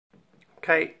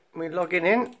Okay, we're logging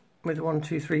in with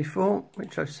 1234,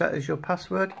 which I've set as your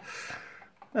password.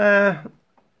 Again,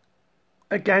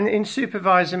 in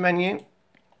supervisor menu,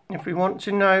 if we want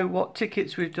to know what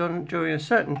tickets we've done during a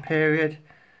certain period,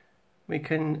 we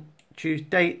can choose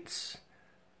dates,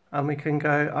 and we can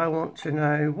go, I want to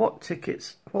know what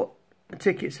tickets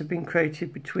have been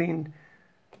created between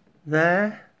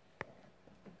there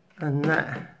and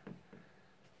there.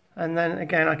 And then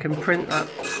again, I can print that.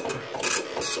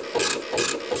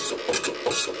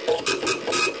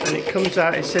 And it comes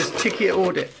out, it says ticket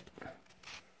audit.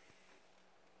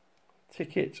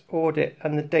 Ticket audit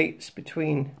and the dates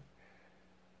between.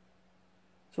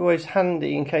 It's always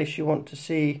handy in case you want to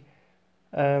see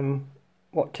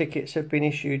what tickets have been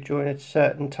issued during a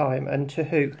certain time and to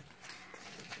who.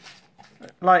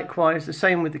 Likewise, the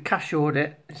same with the cash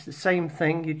audit. It's the same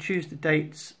thing. You choose the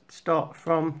dates, start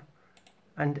from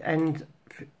and end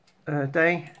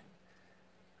day.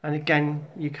 And again,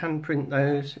 you can print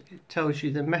those. It tells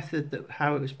you the method,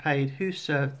 how it was paid, who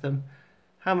served them,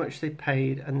 how much they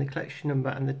paid, and the collection number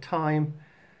and the time,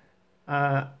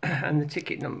 and the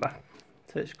ticket number.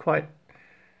 So it's quite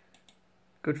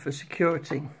good for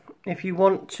security. If you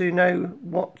want to know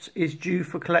what is due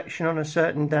for collection on a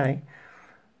certain day,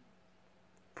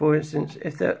 for instance,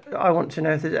 I want to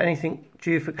know if there's anything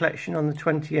due for collection on the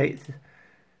 28th,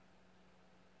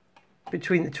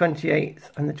 between the 28th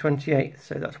and the 28th,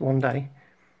 so that's one day.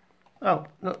 Oh,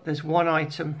 look, there's one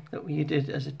item that you did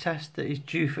as a test that is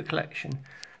due for collection.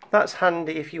 That's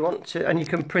handy if you want to, and you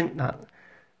can print that.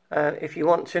 If you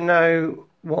want to know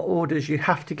what orders you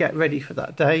have to get ready for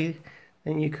that day,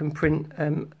 then you can print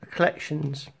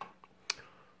collections.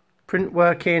 Print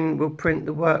work in will print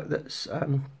the work that's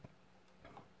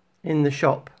in the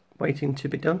shop waiting to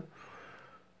be done.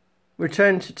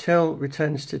 Return to till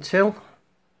returns to till.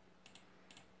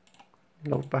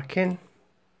 Log back in.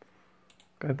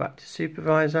 Go back to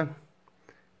supervisor.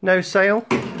 No sale.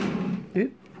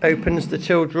 Opens the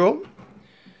till drawer.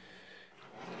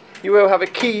 You will have a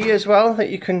key as well that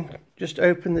you can just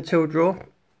open the till drawer.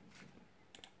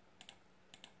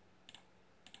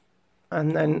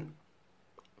 And then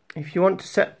if you want to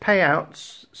set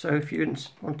payouts, so if you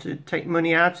want to take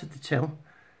money out of the till,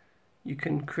 you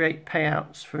can create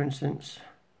payouts, for instance,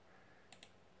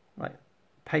 like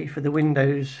pay for the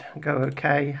windows, go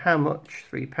OK, how much,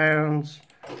 £3.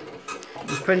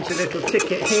 You print a little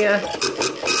ticket here,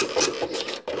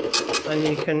 and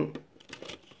you can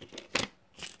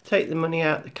take the money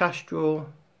out the cash drawer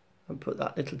and put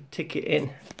that little ticket in.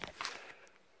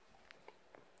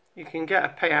 You can get a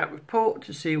payout report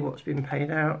to see what's been paid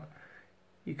out.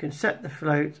 You can set the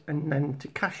float, and then to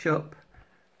cash up,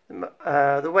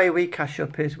 the way we cash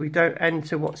up is we don't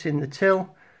enter what's in the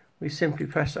till. We simply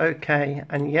press OK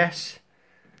and yes,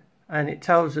 and it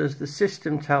tells us, the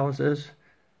system tells us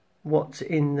what's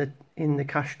in the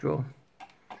cash drawer.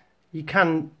 You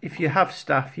can, if you have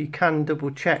staff, you can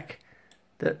double check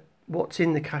that what's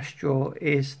in the cash drawer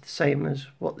is the same as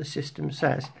what the system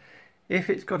says. If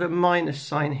it's got a minus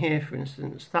sign here, for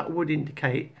instance, that would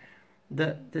indicate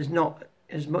that there's not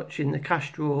as much in the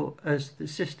cash drawer as the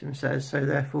system says, so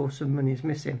therefore some money is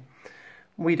missing.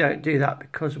 We don't do that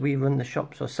because we run the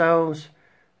shops ourselves,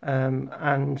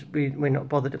 and we're not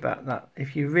bothered about that.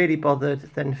 If you're really bothered,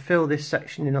 then fill this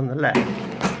section in on the left.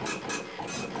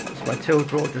 That's my till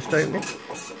drawer just opening.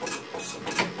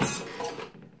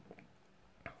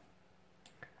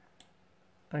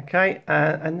 Okay,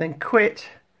 and then quit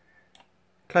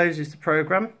closes the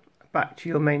program. Back to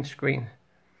your main screen.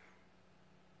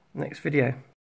 Next video.